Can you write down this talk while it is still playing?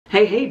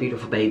Hey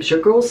beautiful babes,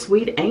 your girl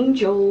Sweet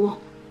Angel.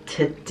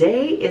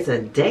 Today is a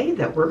day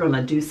that we're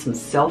gonna do some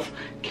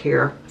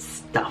self-care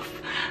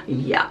stuff.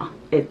 Yeah,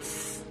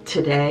 it's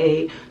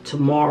today,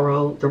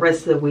 tomorrow, the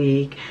rest of the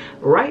week.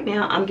 Right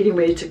now I'm getting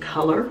ready to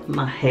color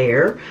my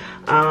hair.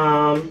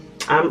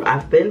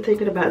 I've been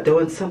thinking about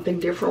doing something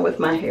different with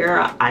my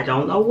hair. I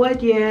don't know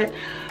what yet.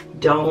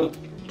 Don't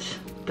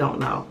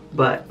know,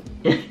 but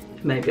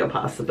maybe a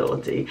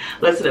possibility.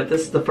 Listen, if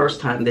this is the first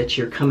time that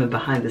you're coming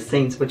behind the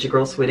scenes with your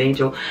girl Sweet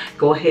Angel,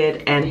 go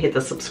ahead and hit the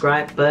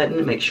subscribe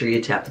button. Make sure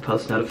you tap the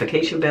post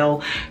notification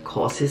bell,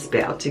 cause it's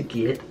about to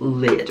get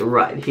lit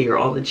right here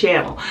on the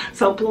channel.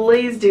 So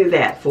please do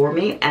that for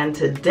me. And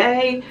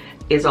today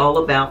is all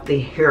about the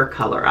hair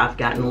color. I've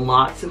gotten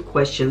lots of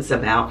questions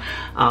about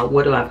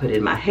what do I put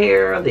in my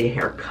hair, the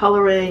hair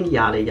coloring,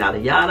 yada yada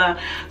yada.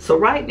 So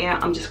right now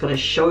I'm just going to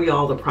show you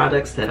all the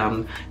products that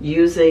I'm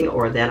using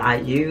or that I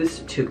use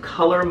to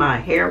color my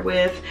hair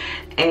with,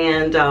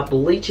 and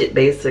bleach it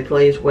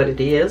basically is what it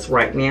is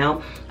right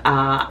now.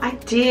 I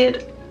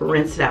did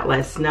rinse it out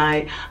last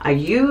night. I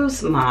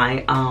use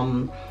my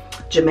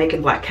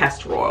Jamaican black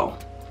castor oil.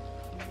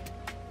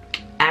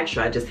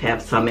 Actually, I just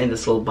have some in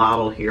this little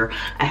bottle here.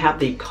 I have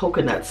the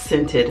coconut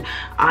scented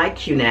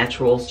IQ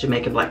Naturals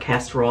Jamaican black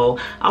castor oil.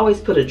 I always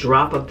put a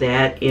drop of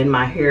that in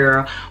my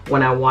hair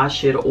when I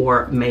wash it,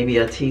 or maybe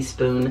a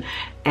teaspoon,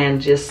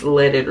 and just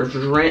let it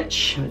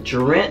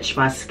drench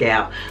my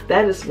scalp.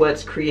 That is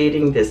what's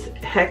creating this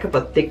heck of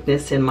a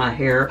thickness in my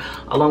hair,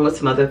 along with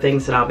some other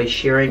things that I'll be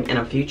sharing in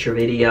a future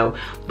video.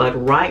 But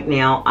right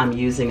now I'm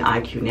using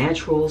IQ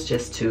Naturals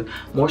just to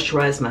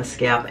moisturize my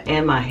scalp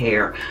and my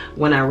hair.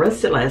 When I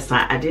rinsed it last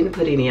night, I didn't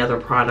put any other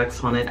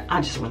products on it. I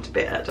just went to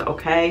bed,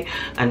 okay?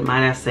 And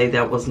might I say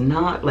that was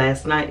not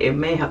last night. It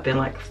may have been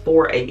like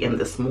 4 a.m.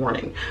 this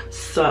morning.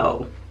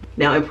 So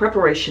now, in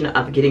preparation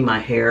of getting my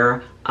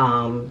hair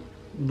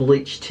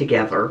bleached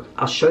together,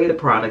 I'll show you the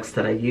products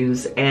that I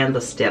use and the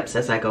steps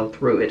as I go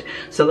through it.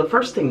 So the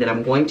first thing that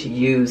I'm going to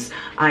use,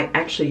 I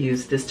actually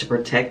use this to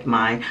protect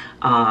my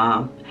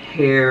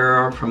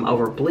hair from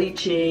over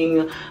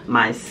bleaching,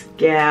 my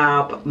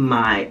scalp,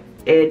 my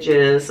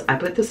edges. I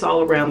put this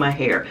all around my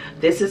hair.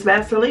 This is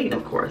Vaseline,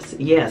 of course.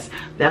 Yes,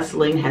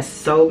 Vaseline has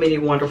so many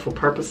wonderful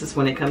purposes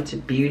when it comes to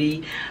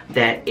beauty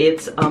that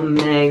it's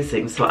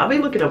amazing. So I'll be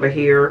looking over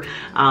here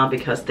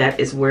because that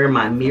is where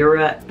my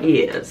mirror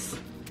is.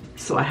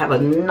 So I have a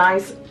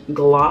nice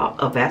glob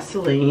of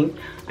Vaseline.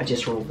 I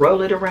just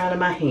roll it around in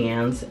my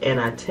hands and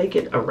I take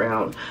it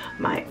around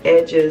my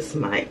edges,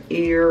 my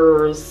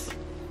ears,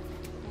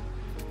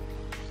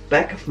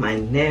 back of my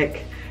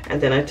neck, and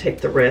then I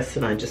take the rest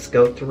and I just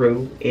go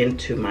through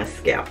into my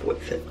scalp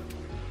with it.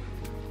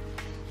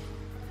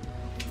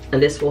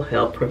 And this will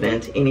help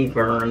prevent any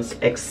burns,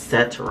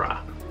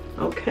 etc.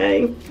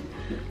 Okay,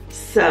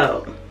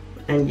 so,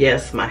 and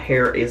yes, my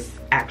hair is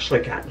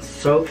actually gotten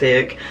so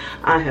thick.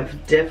 I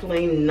have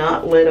definitely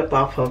not let up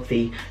off of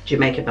the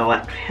Jamaican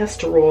black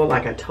castor oil,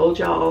 like I told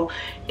y'all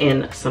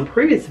in some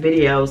previous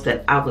videos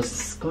that I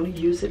was going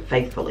to use it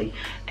faithfully,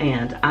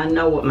 and I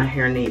know what my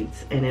hair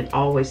needs, and it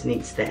always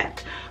needs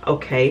that.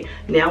 Okay,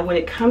 now when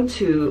it comes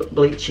to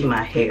bleaching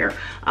my hair,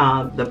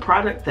 the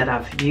product that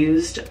I've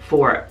used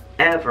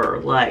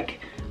forever, like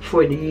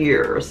for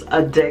years,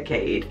 a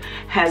decade,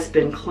 has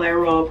been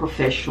Clairol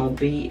Professional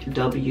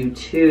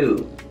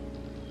BW2.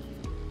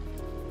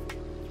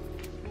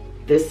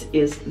 This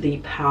is the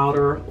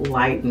powder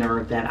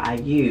lightener that I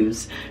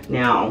use.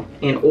 Now,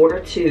 in order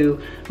to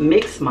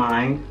mix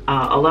mine,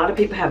 a lot of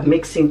people have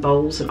mixing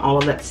bowls and all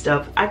of that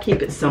stuff. I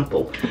keep it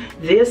simple.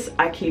 This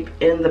I keep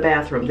in the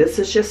bathroom. This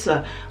is just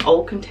an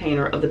old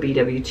container of the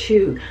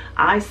BW2.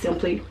 I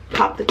simply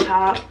pop the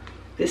top.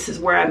 This is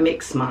where I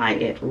mix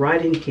mine,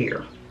 right in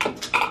here.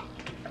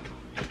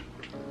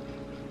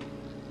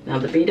 Now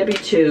the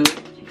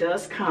BW2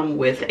 does come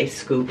with a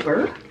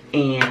scooper,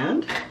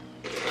 and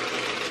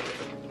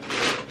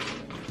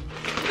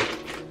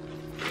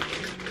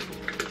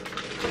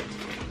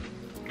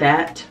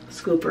that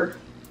scooper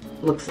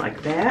looks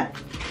like that.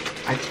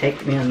 I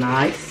take me a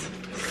nice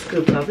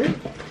scoop of it,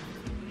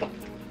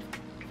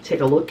 take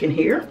a look in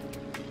here,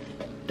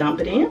 dump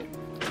it in.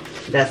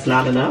 That's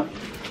not enough.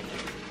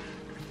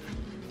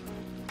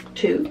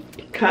 2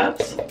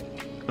 cups,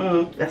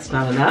 that's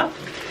not enough.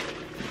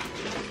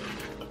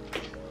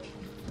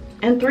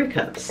 And 3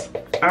 cups,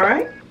 all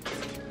right?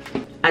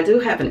 I do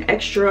have an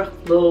extra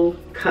little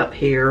cup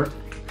here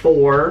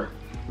for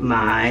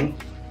my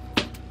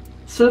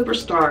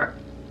Superstar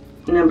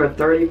number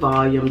 30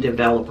 volume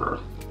developer.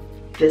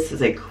 This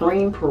is a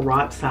cream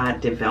peroxide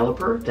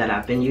developer that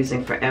I've been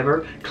using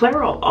forever.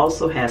 Clairol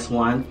also has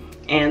one,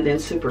 and then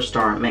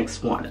Superstar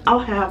makes one. I'll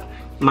have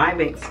my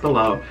links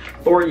below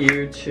for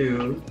you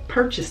to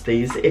purchase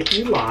these if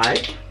you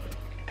like.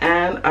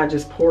 And I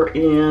just pour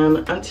in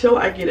until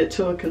I get it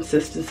to a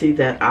consistency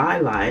that I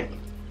like.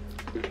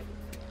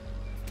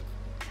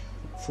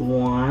 It's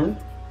 1,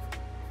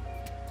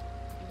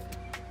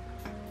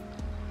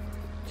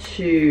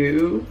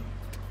 2,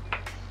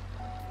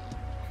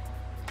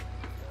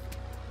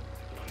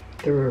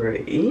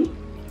 3,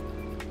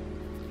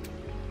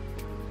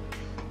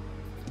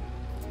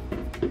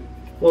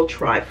 We'll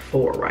try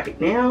 4 right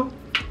now.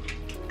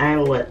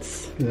 And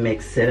let's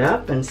mix it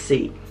up and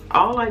see.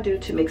 All I do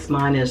to mix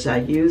mine is I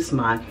use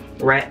my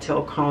rat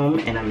tail comb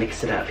and I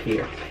mix it up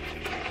here.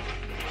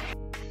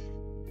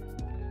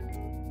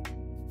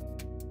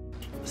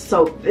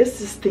 So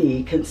this is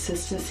the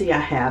consistency I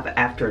have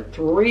after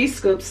 3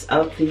 scoops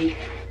of the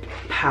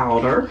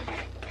powder,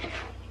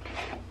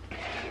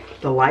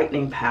 the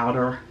lightening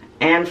powder,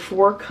 and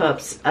 4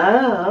 cups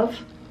of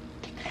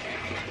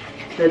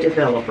the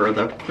developer,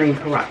 the cream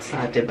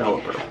peroxide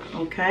developer.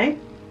 Okay,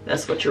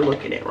 that's what you're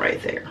looking at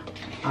right there.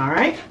 All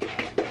right,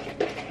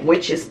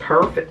 which is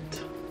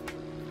perfect.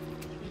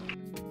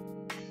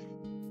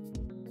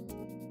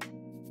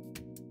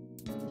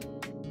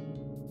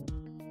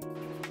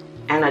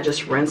 And I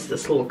just rinse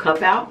this little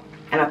cup out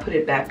and I put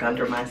it back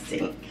under my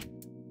sink.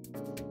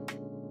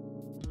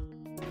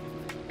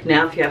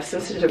 Now, if you have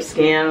sensitive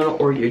skin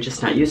or you're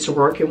just not used to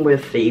working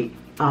with the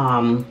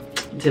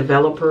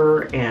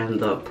developer and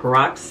the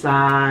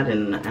peroxide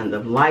and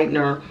the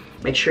lightener,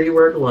 make sure you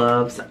wear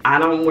gloves. I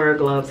don't wear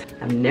gloves.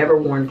 I've never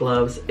worn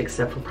gloves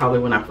except for probably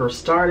when I first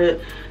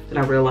started.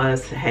 Then I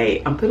realized,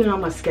 hey, I'm putting it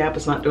on my scalp,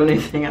 it's not doing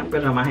anything. I'm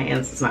putting it on my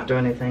hands, it's not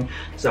doing anything.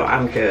 So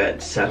I'm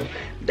good. So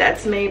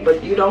that's me,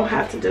 but you don't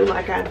have to do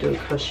like I do,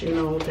 because you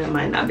know that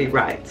might not be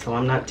right. So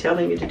I'm not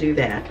telling you to do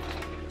that.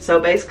 So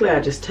basically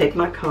I just take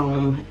my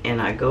comb and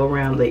I go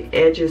around the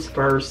edges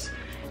first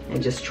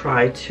and just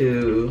try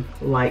to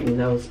lighten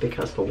those,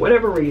 because for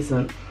whatever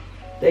reason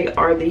they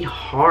are the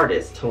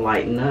hardest to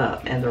lighten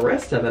up, and the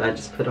rest of it I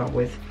just put on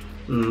with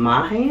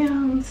my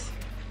hands.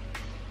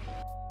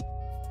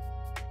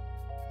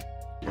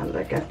 Now that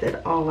I got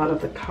that all out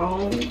of the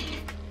comb,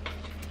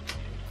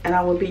 and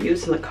I will be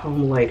using the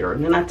comb later,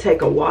 and then I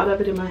take a wad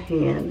of it in my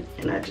hand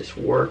and I just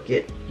work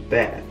it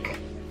back.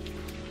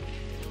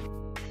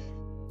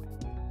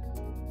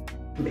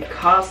 And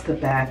because the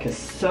back is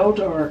so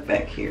dark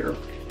back here,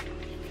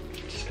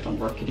 I'm just gonna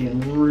work it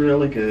in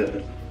really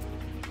good.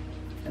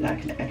 And I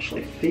can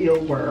actually feel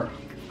where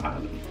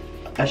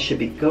I should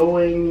be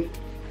going.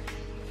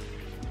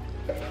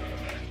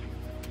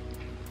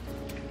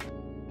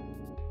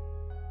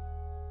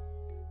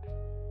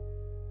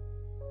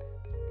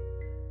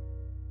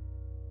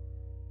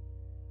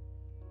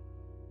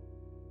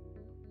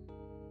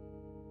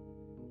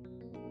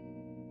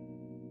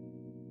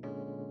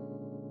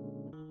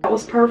 That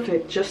was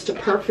perfect, just a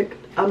perfect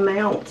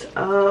amount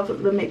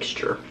of the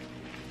mixture.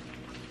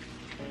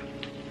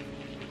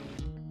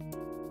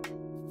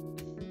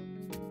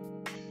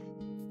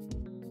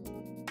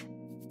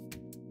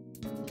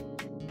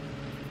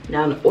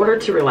 Now, in order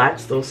to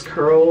relax those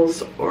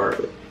curls or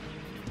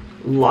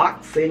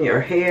locks in your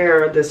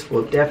hair, this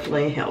will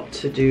definitely help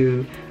to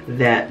do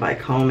that by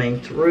combing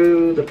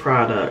through the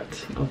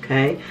product,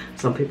 okay?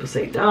 Some people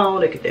say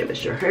don't, it could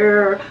damage your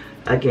hair.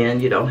 Again,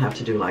 you don't have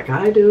to do like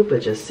I do,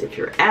 but just if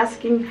you're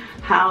asking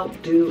how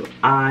do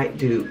I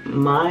do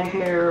my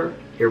hair,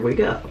 here we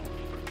go.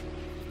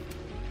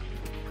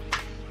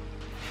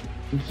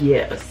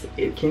 Yes,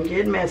 it can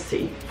get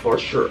messy for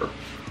sure.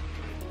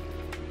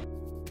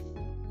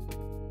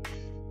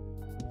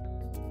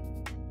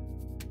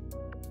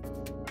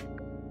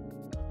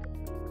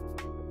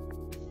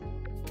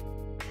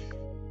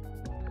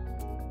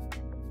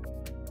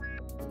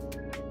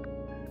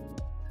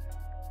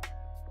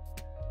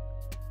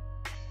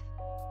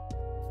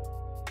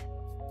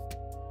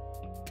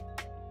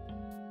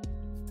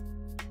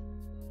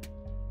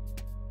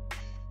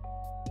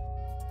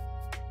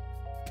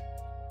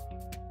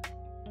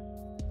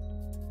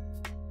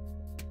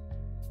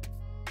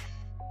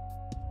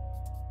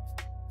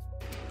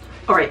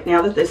 All right,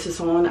 now that this is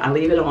on, I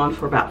leave it on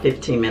for about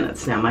 15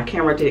 minutes. Now, my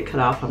camera did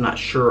cut off. I'm not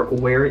sure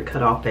where it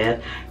cut off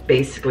at.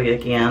 Basically,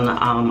 again,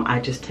 I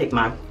just take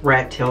my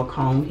rat tail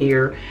comb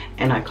here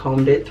and I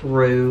combed it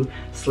through,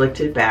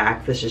 slicked it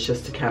back. This is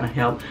just to kind of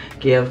help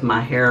give my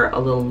hair a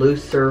little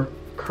looser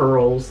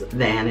curls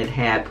than it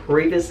had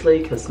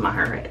previously, because my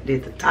hair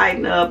did to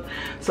tighten up.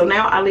 So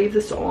now I leave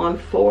this on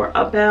for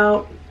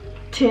about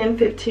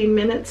 10-15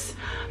 minutes,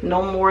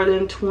 no more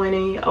than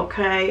 20.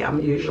 Okay,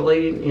 I'm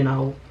usually, you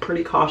know,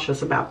 pretty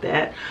cautious about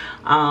that.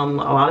 A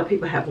lot of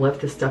people have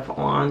left this stuff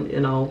on,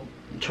 you know,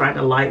 trying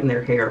to lighten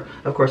their hair.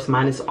 Of course,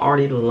 mine is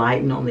already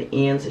lightened on the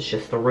ends, it's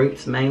just the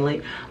roots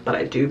mainly, but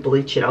I do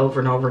bleach it over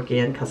and over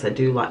again because I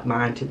do like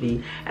mine to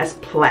be as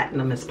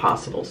platinum as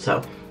possible.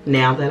 So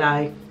now that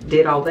I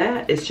did all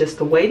that, it's just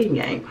the waiting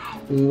game.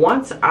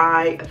 Once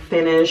I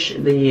finish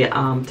the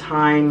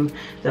time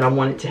that I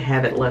wanted to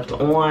have it left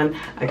on,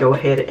 I go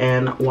ahead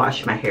and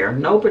wash my hair.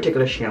 No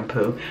particular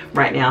shampoo.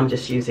 Right now I'm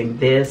just using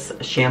this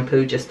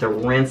shampoo just to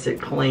rinse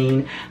it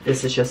clean.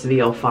 This is just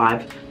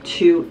VO5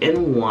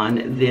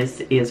 2-in-1.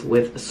 This is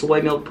with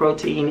soy milk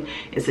protein.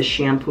 It's a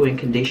shampoo and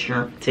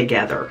conditioner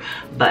together.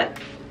 But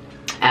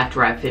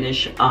after I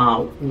finish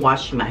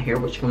washing my hair,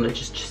 which I'm gonna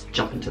just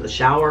jump into the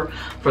shower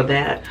for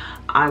that,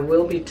 I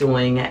will be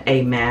doing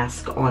a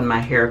mask on my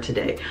hair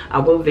today. I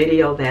will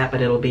video that,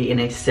 but it'll be in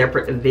a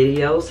separate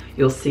video.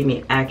 You'll see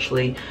me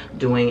actually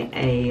doing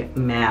a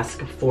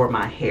mask for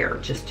my hair,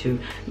 just to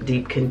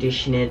deep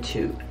condition it,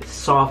 to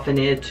soften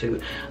it,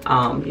 to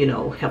you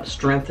know, help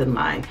strengthen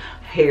my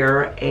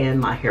hair and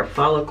my hair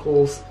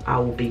follicles. I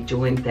will be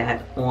doing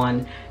that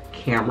on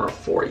camera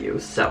for you.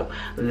 So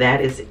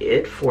that is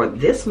it for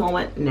this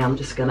moment. Now I'm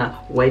just gonna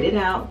wait it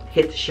out,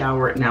 hit the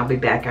shower, and I'll be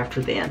back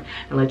after then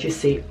and let you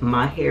see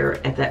my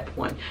hair at that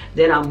point.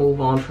 Then I'll move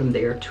on from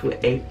there to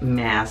a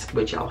mask,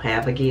 which I'll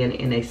have again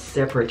in a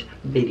separate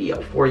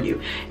video for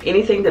you.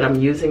 Anything that I'm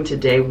using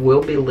today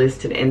will be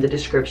listed in the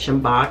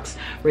description box.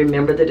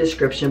 Remember, the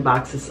description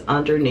box is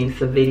underneath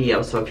the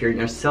video, so if you're in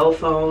your cell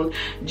phone,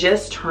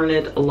 just turn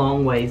it a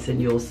long ways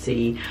and you'll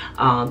see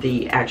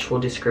the actual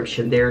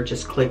description there.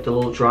 Just click the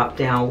little drop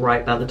down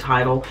right by the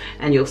title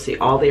and you'll see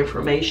all the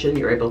information.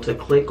 You're able to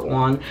click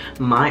on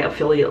my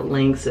affiliate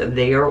links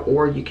there,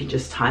 or you can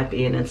just type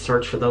in and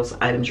search for those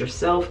items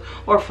yourself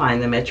or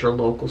find them at your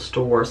local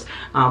stores.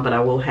 But I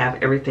will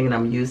have everything that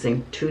I'm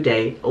using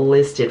today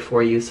listed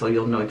for you, so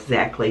you'll know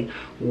exactly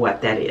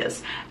what that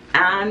is.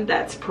 And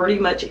that's pretty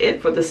much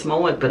it for this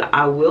moment, but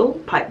I will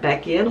pipe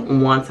back in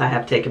once I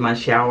have taken my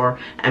shower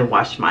and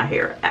washed my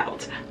hair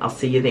out. I'll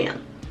see you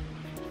then.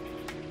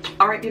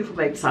 All right, beautiful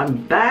babes, I'm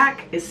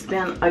back. It's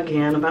been,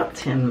 again, about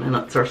 10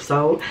 minutes or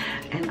so,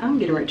 and I'm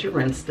getting ready to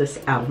rinse this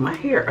out of my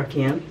hair.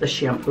 Again, the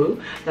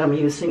shampoo that I'm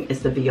using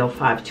is the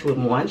VO5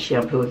 2-in-1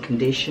 shampoo and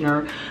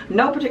conditioner.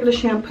 No particular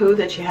shampoo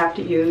that you have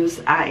to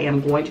use. I am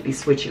going to be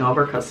switching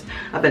over because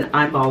I've been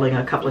eyeballing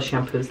a couple of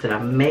shampoos that I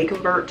may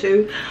convert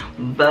to,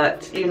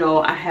 but, you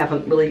know, I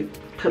haven't really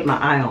put my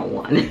eye on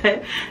one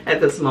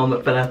at this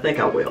moment, but I think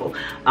I will.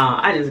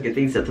 I just get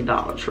these at the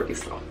Dollar Tree,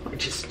 so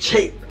which is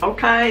cheap.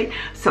 Okay,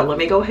 so let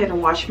me go ahead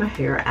and wash my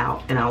hair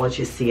out and I'll let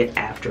you see it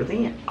after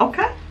then.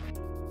 Okay.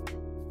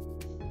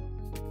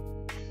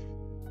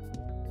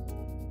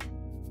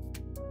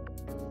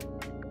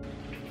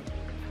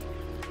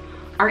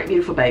 All right,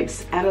 beautiful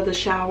babes, out of the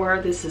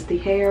shower. This is the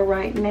hair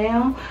right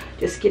now.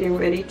 Just getting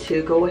ready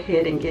to go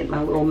ahead and get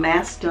my little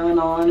mask done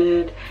on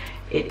it.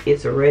 It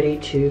is ready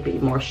to be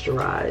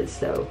moisturized,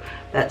 so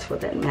that's what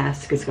that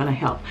mask is going to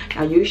help.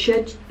 Now you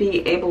should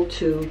be able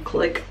to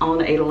click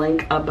on a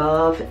link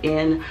above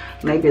in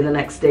maybe the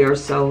next day or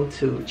so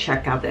to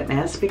check out that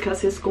mask,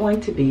 because it's going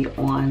to be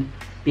on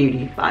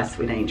Beauty by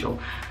Sweet Angel.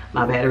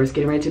 My battery is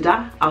getting ready to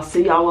die. I'll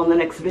see y'all on the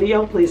next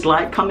video. Please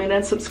like, comment,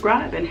 and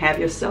subscribe, and have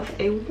yourself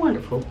a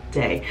wonderful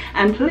day.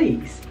 And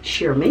please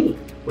share me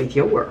with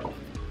your world.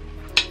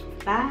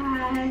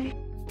 Bye.